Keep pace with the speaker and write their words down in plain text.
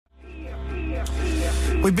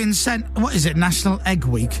We've been sent... What is it? National Egg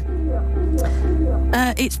Week?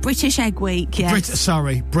 It's British Egg Week, yes.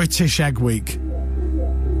 British Egg Week.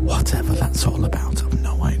 Whatever that's all about, I've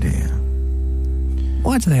no idea.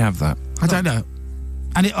 Why do they have that? I don't know.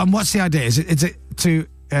 And what's the idea? Is it to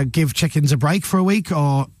give chickens a break for a week,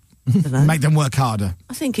 or make them work harder?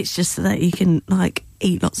 I think it's just so that you can,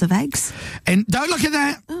 eat lots of eggs. And don't look at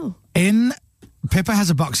that. Oh. Pippa has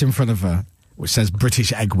a box in front of her which says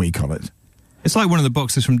British Egg Week on it. It's like one of the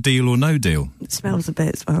boxes from Deal or No Deal. It smells a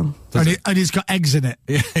bit as well. And it's got eggs in it.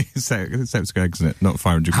 Yeah, it's got eggs in it, not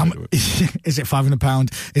 500 quid. Is it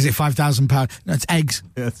 £500? Is it £5,000? No, it's eggs.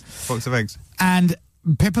 Yes, box of eggs. And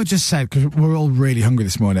Pippa just said, because we're all really hungry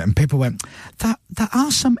this morning, and Pippa went, there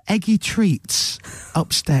are some eggy treats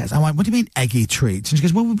upstairs. I went, what do you mean eggy treats? And she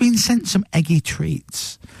goes, well, we've been sent some eggy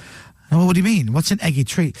treats. And I went, what do you mean? What's an eggy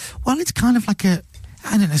treat? Well, it's kind of like I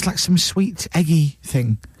don't know, it's like some sweet eggy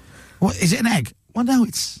thing. What, is it an egg? Well, no,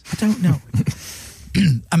 I don't know.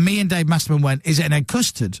 And me and Dave Masterman went, is it an egg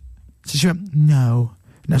custard? So she went, no,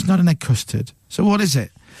 it's not an egg custard. So what is it?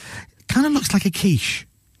 It kind of looks like a quiche.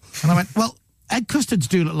 And I went, well, egg custards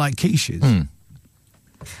do look like quiches. Mm.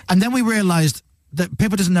 And then we realised that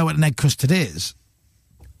Pippa doesn't know what an egg custard is.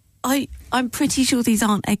 I'm pretty sure these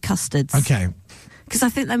aren't egg custards. Okay. Because I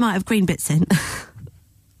think they might have green bits in.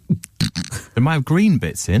 They might have green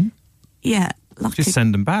bits in? Yeah. Just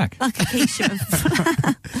send them back. Like a quiche.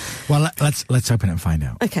 Well, let's open it and find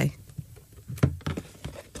out. Okay.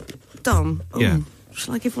 Dom. Yeah.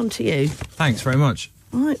 Shall I give one to you? Thanks very much.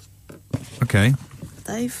 All right. Okay.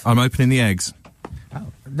 Dave. I'm opening the eggs. Oh,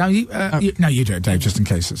 no, you do it, Dave, just in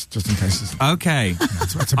case it's... Okay.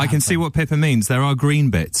 I can see what Pippa means. There are green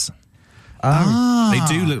bits. Oh. They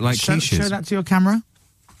do look like quiches. Show that to your camera.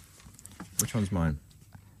 Which one's mine?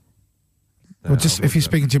 Well, just if you're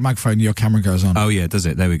speaking to your microphone, your camera goes on. Oh, yeah, does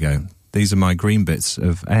it? There we go. These are my green bits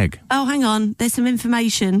of egg. Oh, hang on. There's some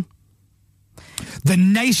information. The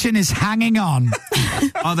nation is hanging on.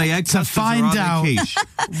 Are they egg custards to find or are out they quiche?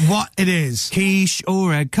 What it is. Quiche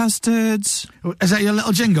or egg custards? Is that your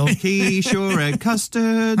little jingle? Quiche or egg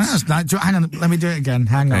custards? That's nice. Hang on, let me do it again.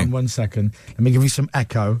 Hang on 1 second. Let me give you some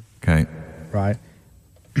echo. Okay. Right.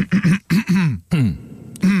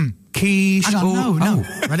 Quiche or... No.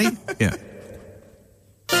 Ready? Yeah.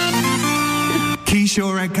 Quiche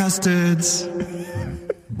or egg custards?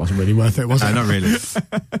 Wasn't really worth it, was it? No, not really.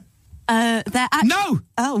 No!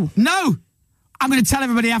 Oh. No! I'm going to tell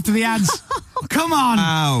everybody after the ads. Come on!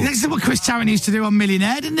 Ow. This is what Chris Tarrant used to do on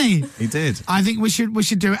Millionaire, didn't he? He did. I think we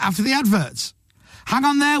should do it after the adverts. Hang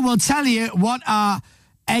on there, we'll tell you what our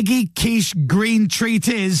eggy quiche green treat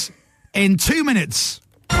is in 2 minutes.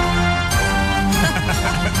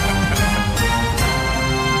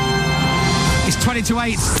 It's 20 to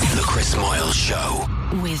 8. The Chris Moyles Show.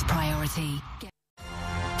 With Priority.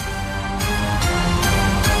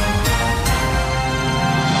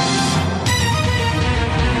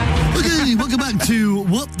 Okay, welcome back to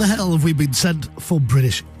What the Hell Have We Been Sent for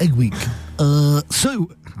British Egg Week? So,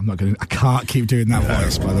 I can't keep doing that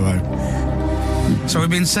voice, by the way. So we've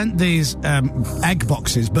been sent these egg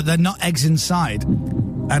boxes, but they're not eggs inside,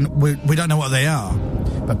 and we don't know what they are.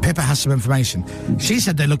 But Pippa has some information. She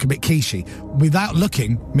said they look a bit quichey. Without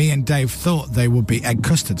looking, me and Dave thought they would be egg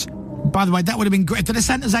custards. By the way, that would have been great. If they'd have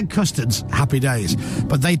sent us egg custards, happy days.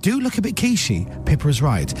 But they do look a bit quichey. Pippa is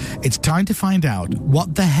right. It's time to find out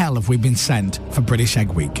what the hell have we been sent for British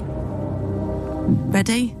Egg Week.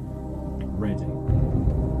 Ready? Ready.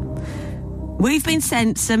 We've been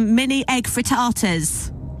sent some mini egg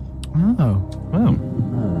frittatas. Oh.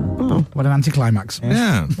 What an anticlimax.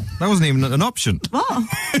 Yeah, that wasn't even an option. What? Why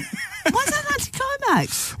is that an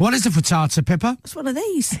anticlimax? What is a frittata, Pippa? It's one of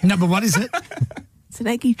these. No, but what is it? It's an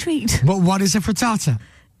eggy treat. But what is a frittata?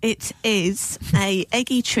 It is a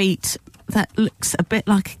eggy treat that looks a bit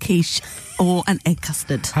like a quiche or an egg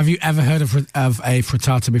custard. Have you ever heard of a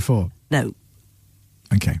frittata before? No.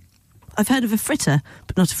 Okay. I've heard of a fritter,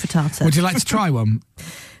 but not a frittata. Would you like to try one?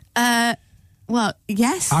 Well,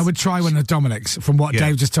 yes. I would try one of Dominic's, from what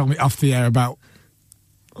Dave just told me off the air about.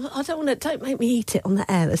 Well, don't make me eat it on the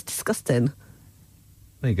air. That's disgusting.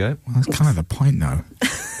 There you go. Well, that's kind of the point, though.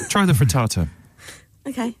 Try the frittata.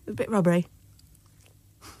 Okay, a bit rubbery.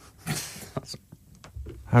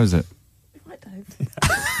 How is it? Right, Dave.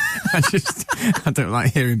 I don't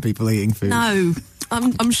like hearing people eating food. No,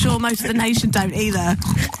 I'm sure most of the nation don't either.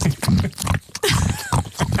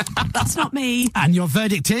 That's not me. And your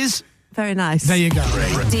verdict is? Very nice. There you go.